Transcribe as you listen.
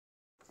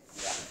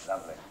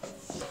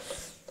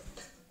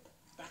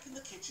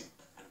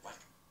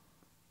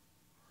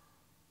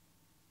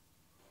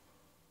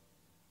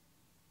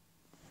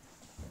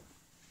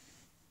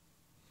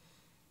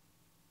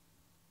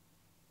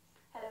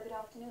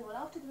afternoon.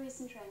 Well, after the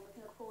recent rain, we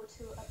can look forward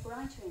to a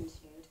brighter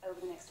interlude over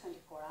the next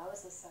 24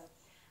 hours or so.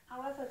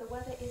 However, the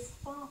weather is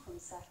far from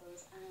settled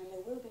and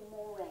there will be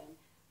more rain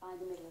by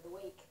the middle of the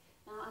week.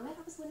 Now, our Met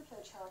Office wind flow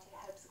chart here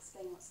helps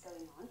explain what's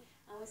going on,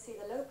 and we see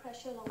the low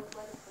pressure along with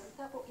weather front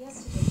that brought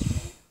yesterday's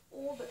rain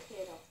all but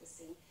cleared off the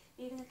sea,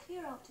 leaving a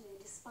clear afternoon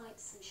despite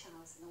some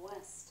showers in the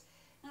west.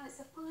 Now,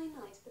 it's a fine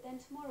night, but then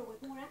tomorrow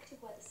with more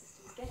active weather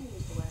systems getting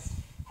into the west,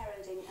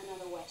 heralding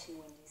another wet and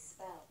windy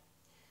spell.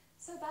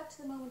 So back to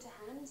the moment at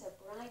hand, a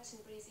bright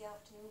and breezy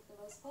afternoon for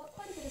the most part,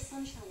 quite a bit of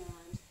sunshine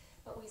around,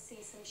 but we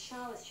see some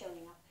showers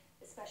showing up,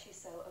 especially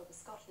so over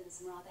Scotland,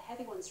 some rather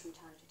heavy ones from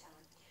time to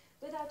time,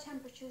 with our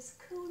temperatures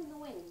cool in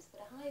the winds, but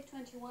a high of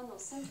 21 or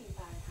 17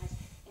 Fahrenheit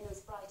in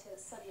those brighter,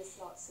 sunnier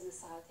slots in the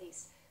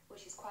southeast,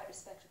 which is quite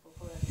respectable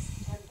for early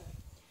September.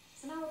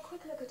 So now a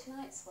quick look at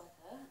tonight's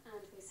weather,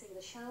 and we see the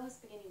showers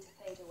beginning to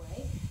fade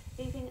away,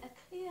 leaving a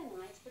clear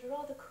night, but a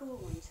rather cool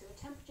one too,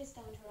 temperatures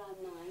down to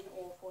around 9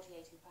 or 48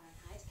 in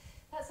Fahrenheit.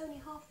 That's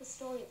only half the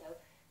story though,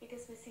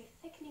 because we see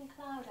thickening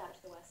cloud out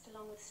to the west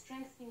along with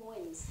strengthening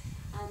winds,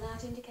 and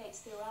that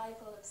indicates the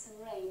arrival of some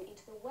rain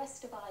into the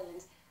west of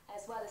Ireland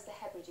as well as the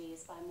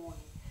Hebrides by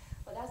morning.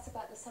 Well, that's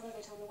about the sum of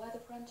it on the weather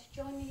front.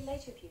 Join me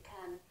later if you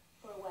can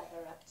for a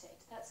weather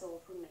update. That's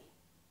all from me.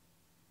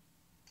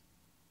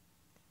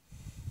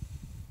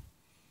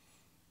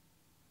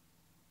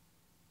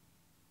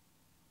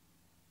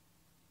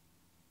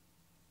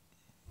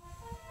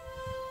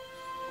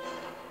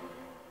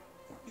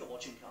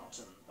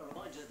 A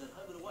reminder that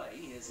home and away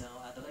is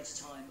now at the later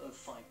time of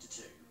 5 to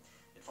 2.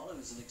 It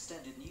follows an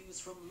extended news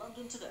from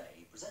London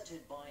Today,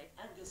 presented by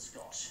Angus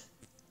Scott.